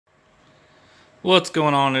What's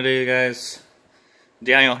going on today, guys?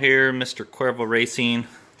 Daniel here, Mr. Cuervo Racing.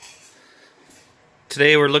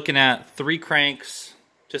 Today we're looking at 3 cranks.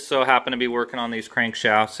 Just so happen to be working on these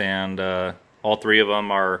crankshafts, and all 3 of them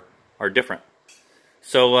are different.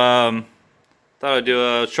 So thought I'd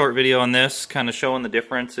do a short video on this, kind of showing the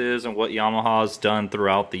differences and what Yamaha's done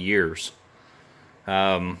throughout the years.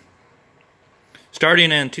 Starting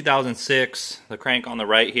in 2006, the crank on the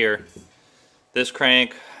right here, this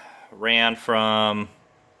crank ran from,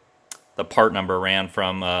 the part number ran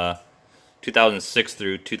from 2006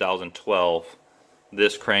 through 2012.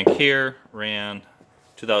 This crank here ran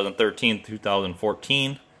 2013 through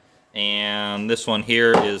 2014, and this one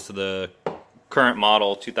here is the current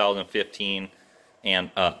model 2015 and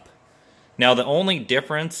up. Now the only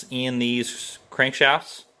difference in these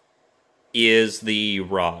crankshafts is the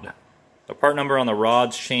rod. The part number on the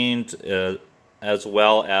rods changed, as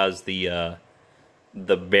well as the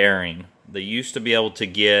bearing. They used to be able to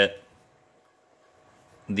get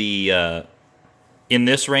the in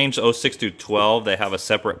this range 06 through 12, they have a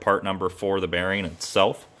separate part number for the bearing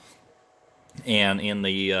itself, and in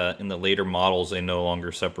the later models they no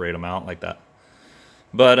longer separate them out like that.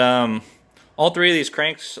 But all 3 of these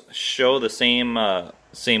cranks show the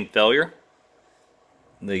same failure.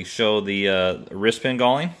 They show the wrist pin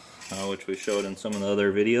galling, which we showed in some of the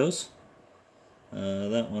other videos.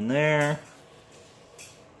 That one there,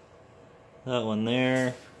 that one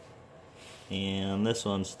there, and this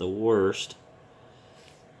one's the worst.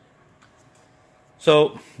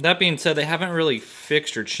 So that being said, they haven't really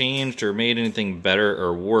fixed or changed or made anything better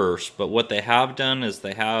or worse, but what they have done is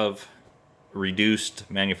they have reduced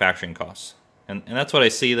manufacturing costs, and that's what I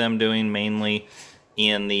see them doing mainly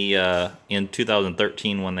in the in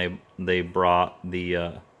 2013 when they brought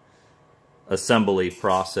the assembly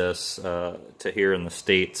process to here in the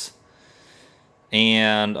States.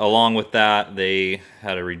 And along with that, they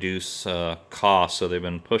had to reduce costs, so they've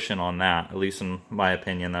been pushing on that. At least in my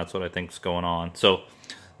opinion, that's what I think is going on. So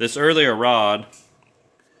this earlier rod,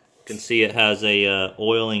 you can see it has a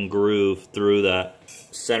oiling groove through that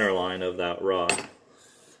center line of that rod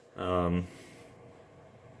to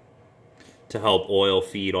help oil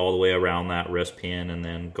feed all the way around that wrist pin and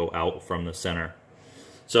then go out from the center.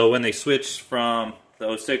 So when they switched from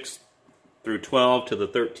the 06 through 12 to the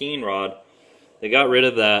 13 rod, they got rid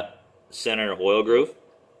of that center oil groove.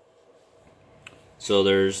 So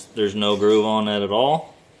there's no groove on it at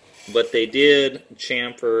all. But they did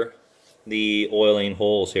chamfer the oiling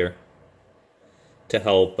holes here to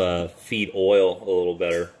help feed oil a little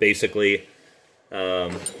better. Basically, see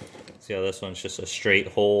how this one's just a straight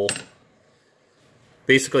hole.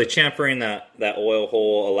 Basically, chamfering that oil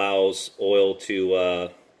hole allows oil to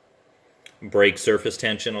break surface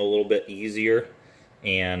tension a little bit easier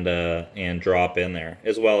and drop in there,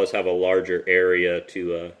 as well as have a larger area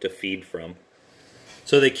to feed from.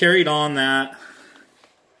 So they carried on that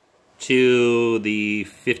to the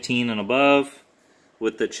 15 and above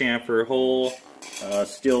with the chamfer hole.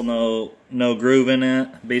 Still no groove in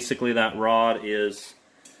it. Basically, that rod is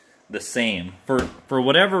the same. For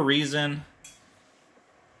whatever reason,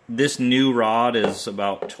 this new rod is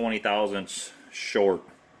about 20 thousandths short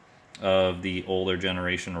of the older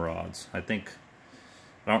generation rods. I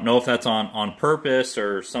don't know if that's on purpose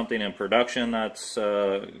or something in production that's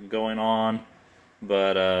going on,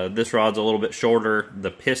 but this rod's a little bit shorter.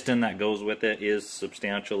 The piston that goes with it is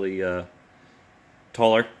substantially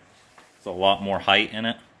taller. There's a lot more height in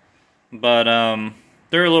it, but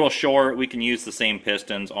they're a little short. We can use the same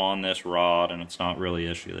pistons on this rod, and it's not really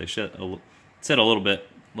an issue. They should sit a little bit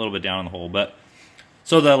down in the hole. But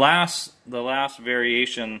so the last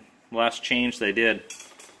variation, last change they did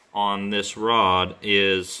on this rod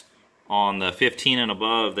is on the 15 and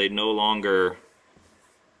above, they no longer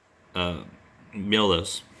mill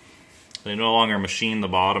this. They no longer machine the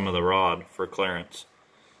bottom of the rod for clearance.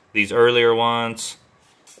 These earlier ones,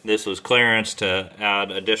 this was clearance to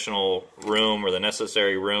add additional room, or the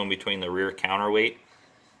necessary room, between the rear counterweight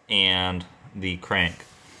and the crank.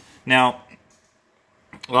 Now,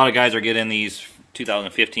 a lot of guys are getting these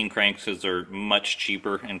 2015 cranks because they're much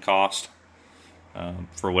cheaper in cost.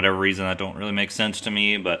 For whatever reason, that don't really make sense to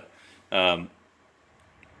me, but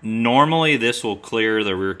normally this will clear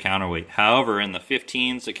the rear counterweight. However, in the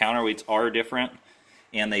 15s, the counterweights are different,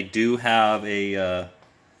 and they do have a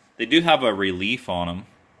relief on them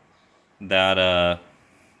that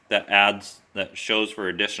that shows for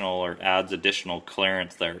additional, or adds additional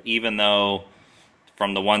clearance there. Even though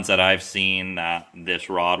from the ones that I've seen that this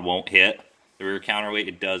rod won't hit the rear counterweight,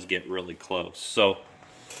 it does get really close. So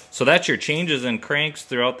that's your changes in cranks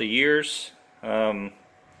throughout the years.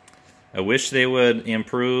 I wish they would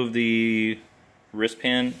improve the wrist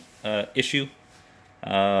pin issue.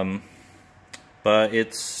 But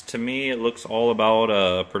to me, it looks all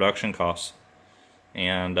about production costs.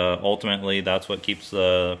 And ultimately, that's what keeps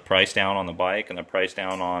the price down on the bike and the price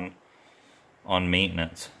down on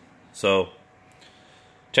maintenance. So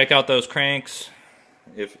check out those cranks.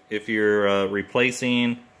 If you're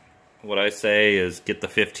replacing, what I say is get the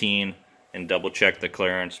 15 and double check the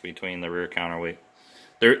clearance between the rear counterweight.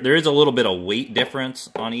 There is a little bit of weight difference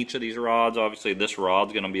on each of these rods. Obviously, this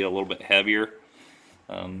rod's going to be a little bit heavier.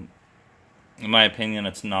 In my opinion,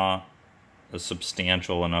 it's not a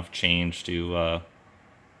substantial enough change to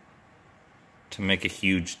make a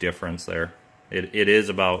huge difference there. It is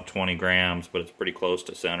about 20 grams, but it's pretty close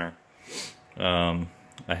to center.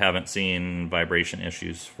 I haven't seen vibration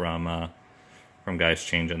issues from guys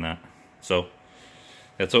changing that. So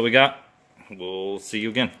that's what we got. We'll see you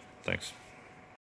again. Thanks.